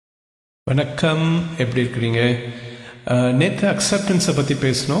வணக்கம், எப்படி இருக்கிறீங்க? நேற்று அக்செப்டன்ஸை பற்றி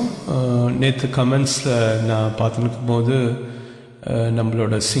பேசினோம். நேற்று கமெண்ட்ஸில் நான் பார்த்துருக்கும் போது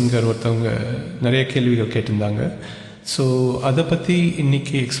நம்மளோட சிங்கர் ஒருத்தவங்க நிறைய கேள்விகள் கேட்டிருந்தாங்க. ஸோ அதை பற்றி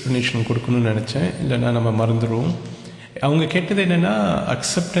இன்றைக்கி எக்ஸ்ப்ளனேஷன் கொடுக்கணும்னு நினச்சேன், இல்லைன்னா நம்ம மறந்துடுவோம். அவங்க கேட்டது என்னென்னா,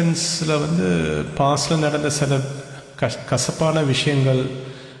 அக்செப்டன்ஸில் பாஸ்டில் நடந்த சில கசப்பான விஷயங்கள்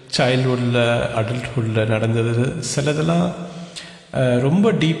சைல்ட்ஹுட்டில் அடல்ட்ஹுட்டில் நடந்தது, சிலதெல்லாம்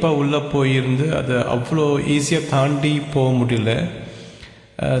ரொம்ப டீப்பாக உள்ளே போயிருந்து அதை அவ்வளோ ஈஸியாக தாண்டி போக முடியல.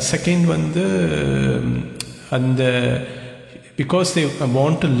 செகண்ட் அந்த because they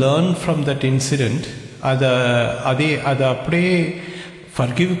want to learn from that incident, அதை அப்படியே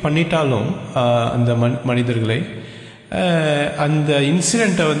ஃபர்கிவ் பண்ணிட்டாலும் அந்த மனிதர்களை அந்த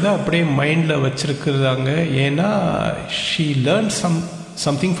இன்சிடெண்ட்டை அப்படியே மைண்டில் வச்சுருக்குறாங்க. ஏன்னா she learn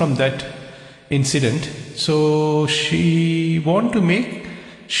something from that incident, so she want to make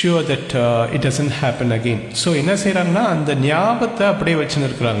sure that it doesn't happen again. So என்ன செய்கிறாங்கன்னா, அந்த ஞாபகத்தை அப்படியே வச்சுன்னு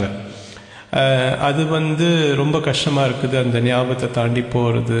இருக்கிறாங்க. அது ரொம்ப கஷ்டமாக இருக்குது, அந்த ஞாபகத்தை தாண்டி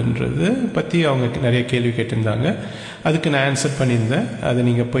போகிறதுன்றது பற்றி அவங்க நிறைய கேள்வி கேட்டிருந்தாங்க. அதுக்கு நான் ஆன்சர் பண்ணியிருந்தேன், அதை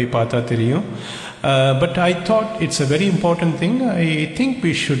நீங்கள் போய் பார்த்தா தெரியும். But I thought it's a very important thing. I think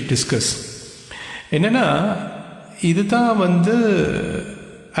we should discuss. என்னென்னா, இதுதான்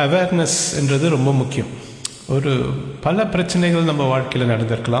அவேர்னஸ் என்றது ரொம்ப முக்கியம். பல பிரச்சனைகள் நம்ம வாழ்க்கையில்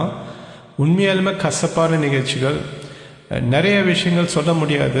நடந்திருக்கலாம், உண்மையாலுமே கசப்பான நிகழ்ச்சிகள், நிறைய விஷயங்கள் சொல்ல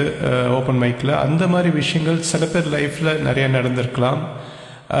முடியாது ஓப்பன் மைக்கில். அந்த மாதிரி விஷயங்கள் சில பேர் லைஃப்பில் நிறைய நடந்திருக்கலாம்.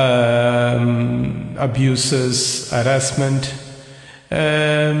 Abuses, harassment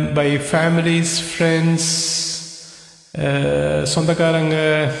by families, friends, சொந்தக்காரங்க,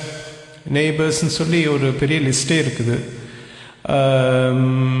 நெய்பர்ஸ்ன்னு சொல்லி ஒரு பெரிய லிஸ்டே இருக்குது.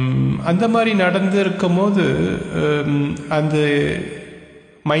 அந்த மாதிரி நடந்திருக்கும் போது அந்த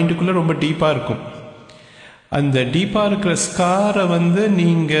மைண்டுக்குள்ளே ரொம்ப டீப்பாக இருக்கும். அந்த டீப்பாக இருக்கிற ஸ்காரை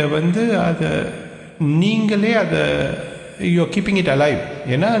நீங்கள் அதை நீங்களே அதை you are keeping it alive.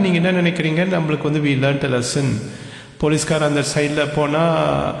 ஏன்னா நீங்கள் என்ன நினைக்கிறீங்க, நம்மளுக்கு வி லேர்ன்ட் அ லெசன். போலீஸ்கார் அந்த சைடில் போனால்,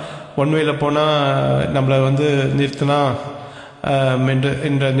 ஒன் வேல போனால் நம்மளை நிறுத்தினா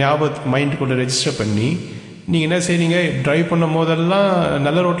என்ற ஞாபகத்துக்கு மைண்டுக்குள்ளே ரெஜிஸ்டர் பண்ணி நீங்கள் என்ன செய்றீங்க, ட்ரைவ் பண்ணும் போதெல்லாம்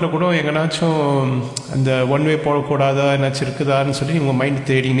நல்ல ரோட்டில் கூட எங்கேனாச்சும் அந்த ஒன் வே போடக்கூடாதா, என்னாச்சும் இருக்குதான்னு சொல்லி உங்கள் மைண்ட்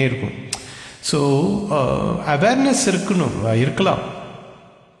தேடினே இருக்கும். ஸோ அவேர்னஸ் இருக்கலாம்.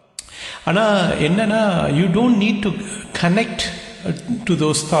 ஆனால் என்னென்னா, you don't need to connect to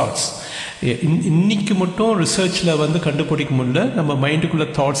those thoughts. இன்னைக்கு மட்டும் ரிசர்ச்சில் கண்டுபிடிக்க முடியல நம்ம மைண்டுக்குள்ளே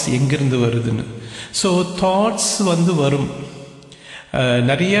தாட்ஸ் எங்கேருந்து வருதுன்னு. ஸோ தாட்ஸ் வரும்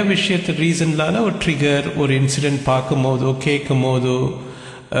நிறைய விஷயத்து ரீசன்லான. ஒரு ட்ரிகர், ஒரு இன்சிடெண்ட் பார்க்கும் போதோ கேட்கும் போதோ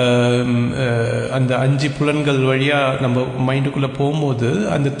அந்த 5 புலன்கள் வழியாக நம்ம மைண்டுக்குள்ளே போகும்போது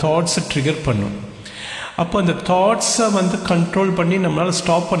அந்த தாட்ஸை ட்ரிகர் பண்ணும். அப்போ அந்த தாட்ஸை கண்ட்ரோல் பண்ணி நம்மளால்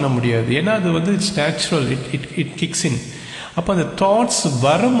ஸ்டாப் பண்ண முடியாது. ஏன்னா அது இட்ஸ் நேச்சுரல், இட் கிக்ஸ் இன். அப்போ அந்த தாட்ஸ்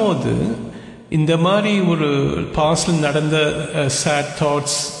வரும்போது, இந்த மாதிரி ஒரு பாஸ்டில் நடந்த சேட்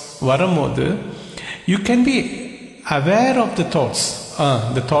தாட்ஸ் வரும்போது, you can be aware of the thoughts.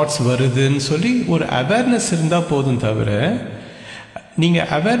 இந்த தாட்ஸ் வருதுன்னு சொல்லி ஒரு அவேர்னஸ் இருந்தால் போதும். தவிர நீங்கள்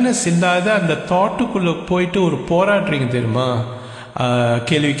அவேர்னஸ் இல்லாத அந்த தாட்டுக்குள்ளே போயிட்டு ஒரு போராடுறீங்க தெரியுமா,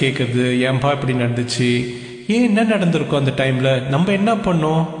 கேள்வி கேட்குறது, ஏன்பா இப்படி நடந்துச்சு, ஏன் என்ன நடந்திருக்கும் அந்த டைமில், நம்ம என்ன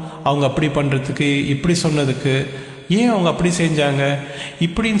பண்ணோம் அவங்க அப்படி பண்ணுறதுக்கு, இப்படி சொன்னதுக்கு, ஏன் அவங்க அப்படி செஞ்சாங்க,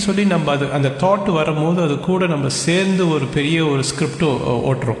 இப்படின்னு சொல்லி நம்ம அந்த தாட்டு வரும்போது அது கூட நம்ம சேர்ந்து ஒரு பெரிய ஒரு ஸ்கிரிப்ட்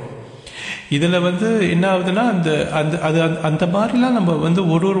ஓட்டுறோம். இதில் என்ன ஆகுதுன்னா, அந்த மாதிரிலாம் நம்ம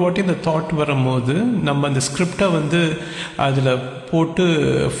ஒரு வாட்டி இந்த தாட் வரும்போது நம்ம அந்த ஸ்கிரிப்டை அதில் போட்டு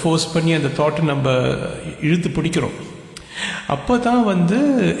ஃபோர்ஸ் பண்ணி அந்த தாட்டை நம்ம இழுத்து பிடிக்கிறோம். அப்போ தான்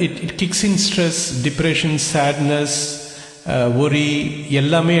it kicks in stress, depression, sadness, worry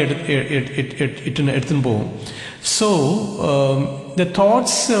எல்லாமே எடுத்துன்னு போகும். ஸோ இந்த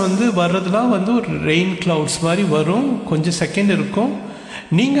தாட்ஸ் வர்றதுலாம் ஒரு ரெயின் கிளவுட்ஸ் மாதிரி வரும், கொஞ்சம் செகண்ட் இருக்கும்.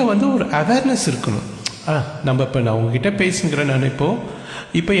 நீங்கள் ஒரு அவேர்னஸ் இருக்கணும். நம்ம இப்போ நான் உங்ககிட்ட பேசுங்கிறேன், நான் இப்போ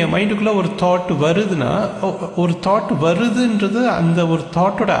என் மைண்டுக்குள்ளே ஒரு தாட் வருதுன்னா, ஒரு தாட் வருதுன்றது அந்த ஒரு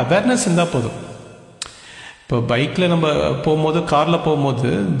தாட்டோட அவேர்னஸ் இருந்தால் போதும். இப்போ பைக்கில் நம்ம போகும்போது, காரில்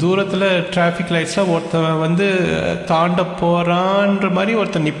போகும்போது, தூரத்தில் டிராஃபிக் லைட்ஸில் ஒருத்தன் தாண்ட போகிறான்ற மாதிரி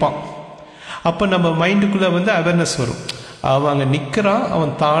ஒருத்தன் நிற்பான். அப்போ நம்ம மைண்டுக்குள்ளே அவேர்னஸ் வரும். அவன் அங்கே நிற்கிறான்,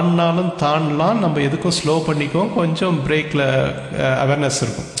 அவன் தாண்டினாலும் தாண்டலாம், நம்ம எதுக்கும் ஸ்லோ பண்ணிக்குவோம், கொஞ்சம் பிரேக்கில் அவேர்னஸ்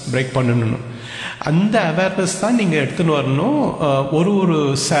இருக்கும், பிரேக் பண்ணணும்னு. அந்த அவேர்னஸ் தான் நீங்கள் எடுத்துன்னு வரணும். ஒரு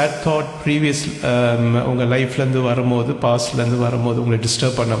சேட் தாட் ப்ரீவியஸ் உங்கள் லைஃப்லேருந்து வரும்போது, பாஸ்ட்லேருந்து வரும்போது, உங்களை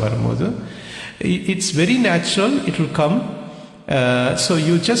டிஸ்டர்ப் பண்ண வரும்போது, it's very natural, it will come. So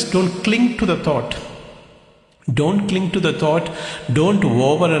you just don't cling to the thought. Don't cling to the thought. Don't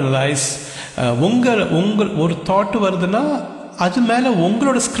overanalyze. உங்கள் ஒரு தாட் வருதுன்னா அது மேலே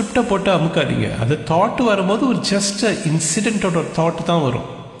உங்களோட ஸ்கிரிப்டை போட்டு அமுக்காதீங்க. அது தாட் வரும்போது ஒரு ஜஸ்ட் இன்சிடென்ட்டோட ஒரு தாட் தான் வரும்.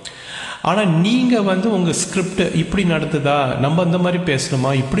 ஆனால் நீங்கள் வந்து உங்கள் ஸ்கிரிப்ட் இப்படி நடந்ததா, நம்ம அந்த மாதிரி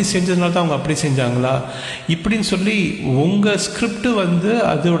பேசணுமா, இப்படி செஞ்சதுனால தான் அவங்க அப்படி செஞ்சாங்களா இப்படின்னு சொல்லி உங்கள் ஸ்கிரிப்ட் வந்து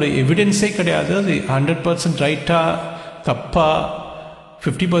அதோட எவிடன்ஸே கிடையாது. அது 100% ரைட்டா தப்பா,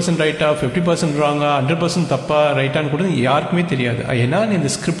 50% ரைட்டா 50% ராங்கா, 100% தப்பா ரைட்டான்னு கூட யாருக்குமே தெரியாது. ஏன்னா இந்த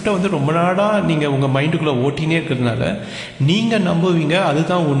ஸ்கிரிப்டை வந்து ரொம்ப நாளாக நீங்கள் உங்கள் மைண்டுக்குள்ளே ஓட்டினே இருக்கிறதுனால நீங்கள் நம்புவீங்க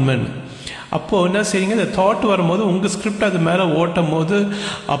அதுதான் உண்மைன்னு. அப்போது என்ன செய்யுங்க, இந்த தாட் வரும்போது உங்கள் ஸ்கிரிப்ட் அது மேலே ஓட்டும் போது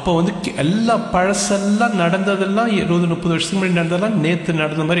அப்போ வந்து எல்லா பழசெல்லாம் நடந்ததெல்லாம் 20-30 வருஷத்துக்கு முன்னாடி நடந்ததெல்லாம் நேற்று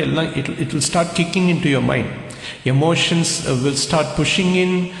நடந்த மாதிரி எல்லாம் it will start kicking in to your mind. Emotions will start pushing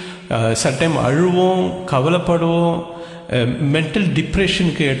இன். சில டைம் அழுவோம், கவலைப்படுவோம், மென்டல்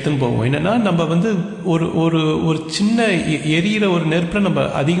டிப்ரெஷனுக்கு எடுத்துன்னு போவோம். என்னென்னா நம்ம வந்து ஒரு ஒரு ஒரு சின்ன எரியிற ஒரு நெருப்பில் நம்ம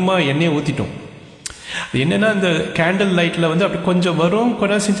அதிகமாக எண்ணெயை ஊற்றிட்டோம். என்னென்னா இந்த கேண்டில் லைட்டில் வந்து அப்படி கொஞ்சம் வரும்,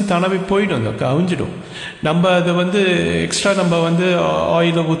 கொஞ்சம் செஞ்சு தானாகவே போயிடும், அந்த அவிஞ்சிடும். நம்ம அதை வந்து எக்ஸ்ட்ரா நம்ம வந்து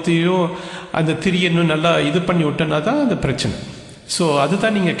ஆயிலை ஊற்றியும் அந்த திரியை இன்னும் நல்லா இது பண்ணி விட்டோன்னா தான் அந்த பிரச்சனை. ஸோ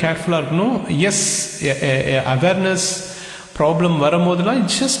அதுதான் நீங்கள் கேர்ஃபுல்லாக இருக்கணும். எஸ், அவேர்னஸ் ப்ராப்ளம் வரும்போதெல்லாம்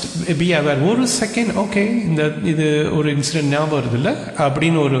ஜஸ்ட் பி அவேர். ஒரு செகண்ட் ஓகே, இது ஒரு இன்சிடென்ட் ஞாபகம் வருது இல்லை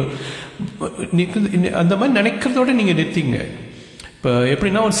அப்படின்னு ஒரு அந்த மாதிரி நினைக்கிறதோட நீங்கள் நிறுத்திங்க. இப்போ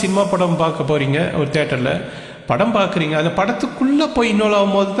எப்படின்னா ஒரு சினிமா படம் பார்க்க போகிறீங்க, ஒரு தேட்டரில் படம் பார்க்குறீங்க, அந்த படத்துக்குள்ளே போய் இன்வால்வ்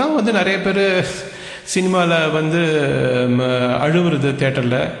ஆகும்போது தான் வந்து நிறைய பேர் சினிமாவில் வந்து அழுவுறது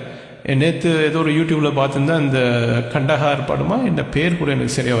தேட்டரில். நேற்று ஏதோ ஒரு யூடியூப்பில் பார்த்துருந்தா அந்த கண்டஹார் படமா என்ன பேர் கூட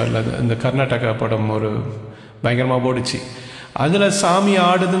எனக்கு சரியாக வரல, அது அந்த கர்நாடகா படம் ஒரு பயங்கரமாக போடுச்சு. அதில் சாமி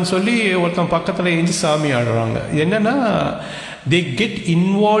ஆடுதுன்னு சொல்லி ஒருத்தன் பக்கத்தில் எஞ்சி சாமி ஆடுறாங்க. என்னென்னா they get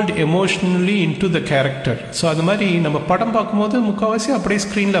involved emotionally into the character. So அது மாதிரி நம்ம படம் பார்க்கும்போது முக்கால்வாசி அப்படியே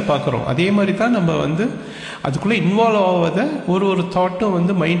ஸ்க்ரீனில் பார்க்குறோம். அதே மாதிரி தான் நம்ம வந்து அதுக்குள்ளே இன்வால்வ் ஆகாத ஒரு தாட்டும்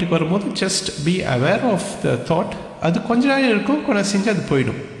வந்து மைண்டுக்கு வரும்போது just be aware of the thought. அது கொஞ்ச நாள் இருக்கும், கொஞ்சம் செஞ்சு அது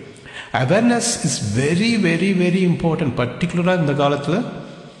போயிடும். Awareness is very very very important. பர்டிகுலராக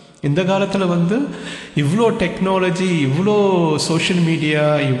இந்த காலத்தில் வந்து இவ்வளோ டெக்னாலஜி, இவ்வளோ சோஷியல் மீடியா,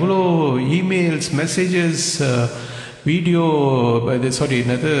 இவ்வளோ இமெயில்ஸ், மெசேஜஸ், வீடியோ,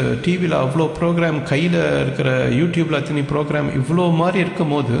 என்னது டிவியில் அவ்வளோ ப்ரோக்ராம், கையில் இருக்கிற யூடியூப்பில் அத்தனை ப்ரோக்ராம், இவ்வளோ மாதிரி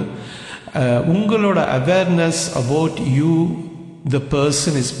இருக்கும் போது உங்களோட awareness about you the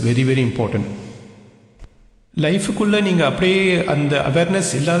person is very very important. லைஃபுக்குள்ளே நீங்கள் அப்படியே அந்த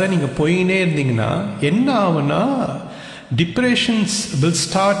அவேர்னஸ் இல்லாத நீங்கள் போயினே இருந்தீங்கன்னா என்ன ஆகுன்னா depressions will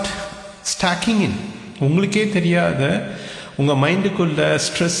start stacking in. உங்களுக்கே தெரியாத உங்கள் மைண்டுக்குள்ள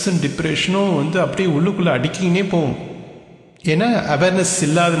ஸ்ட்ரெஸ் அண்ட் டிப்ரெஷனும் வந்து அப்படியே உள்ளுக்குள்ளே அடிக்கிங்கன்னே போகும். ஏன்னா அவேர்னஸ்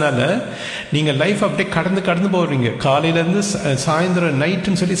இல்லாதனால நீங்கள் லைஃப் அப்படியே கடந்து போகிறீங்க. காலையிலேருந்து சாயந்தரம்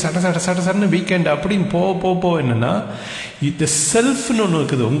நைட்டுன்னு சொல்லி சடன்னு வீக்கெண்ட் அப்படின்னு போக என்னென்னா இந்த செல்ஃப்னு ஒன்று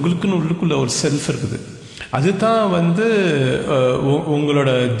இருக்குது. உங்களுக்குன்னு உள்ளுக்குள்ள ஒரு செல்ஃப் இருக்குது. அதுதான் வந்து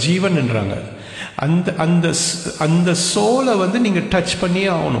உங்களோட ஜீவன்ன்றாங்க. அந்த சோலை வந்து நீங்கள் டச் பண்ணியே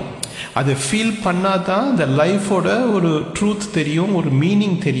ஆகணும். அதை ஃபீல் பண்ணால் தான் இந்த லைஃபோட ஒரு ட்ரூத் தெரியும், ஒரு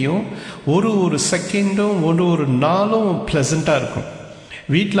மீனிங் தெரியும். ஒரு செகண்டும் ஒரு நாளும் ப்ளசண்ட்டாக இருக்கும்.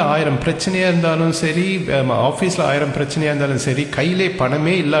 வீட்டில் 1000 பிரச்சனையாக இருந்தாலும் சரி, ஆஃபீஸில் 1000 பிரச்சனையாக இருந்தாலும் சரி, கையிலே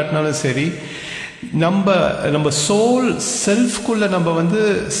பணமே இல்லாட்டினாலும் சரி, நம்ம சோல் செல்ஃப்குள்ளே நம்ம வந்து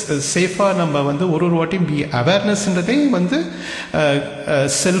சேஃபாக நம்ம வந்து ஒரு வாட்டியும் பி அவேர்னஸ்ன்றதே வந்து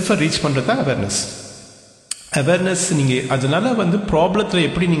செல்ஃபை ரீச் பண்ணுறது தான் அவேர்னஸ். நீங்கள் அதனால் வந்து ப்ராப்ளத்தில்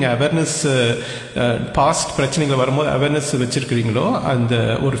எப்படி நீங்கள் அவேர்னஸ் பாஸ்ட் பிரச்சனைகள் வரும்போது அவேர்னஸ் வச்சுருக்கிறீங்களோ அந்த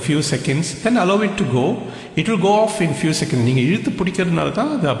ஒரு few seconds then allow it to go. It will go off in few seconds. நீங்கள் இழுத்து பிடிக்கிறதுனால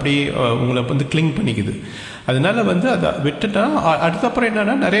தான் அது அப்படியே உங்களை வந்து கிளிங் பண்ணிக்குது. அதனால வந்து அதை விட்டுட்டா அடுத்தப்புறம்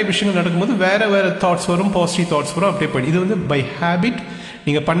என்னென்னா நிறைய விஷயங்கள் நடக்கும்போது வேறு தாட்ஸ் வரும், பாசிட்டிவ் தாட்ஸ் வரும், அப்படியே போய்டும். இது வந்து பை ஹேபிட்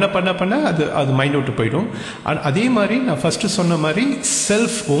நீங்கள் பண்ண அது மைண்ட் விட்டு போயிடும். அதே மாதிரி நான் ஃபஸ்ட்டு சொன்ன மாதிரி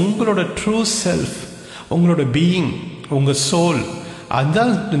செல்ஃப், உங்களோட ட்ரூ செல்ஃப், உங்களோட பீயிங், உங்கள் சோல், அதுதான்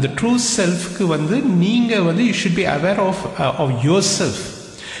இந்த ட்ரூ செல்ஃப்க்கு வந்து நீங்கள் வந்து you should be aware of your self.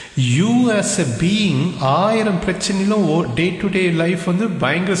 You as a being 1000 பிரச்சனையிலும் டே டு டே லைஃப் வந்து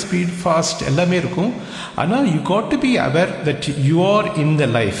பயங்கர ஸ்பீட் ஃபாஸ்ட் எல்லாமே இருக்கும். ஆனால் you got to be aware that you are in the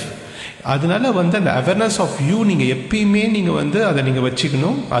life. அதனால வந்து அந்த அவேர்னஸ் ஆஃப் யூ நீங்கள் எப்பயுமே நீங்கள் வந்து அதை நீங்கள்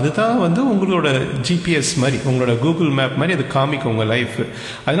வச்சுக்கணும். அதுதான் வந்து உங்களோட ஜிபிஎஸ் மாதிரி, உங்களோட கூகுள் மேப் மாதிரி அது காமிக்கும் உங்கள் லைஃப்.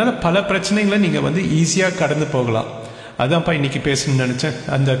 அதனால பல பிரச்சனைகளை நீங்கள் வந்து ஈஸியாக கடந்து போகலாம். அதான்ப்பா இன்னைக்கு பேசணும்னு நினச்சேன்.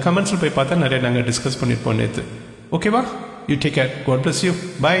 அந்த கமெண்ட்ஸில் போய் பார்த்தா நிறைய நாங்கள் டிஸ்கஸ் பண்ணியிருப்போம் நேற்று. ஓகேவா? You take care. God bless you.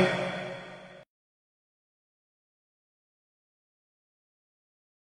 Bye.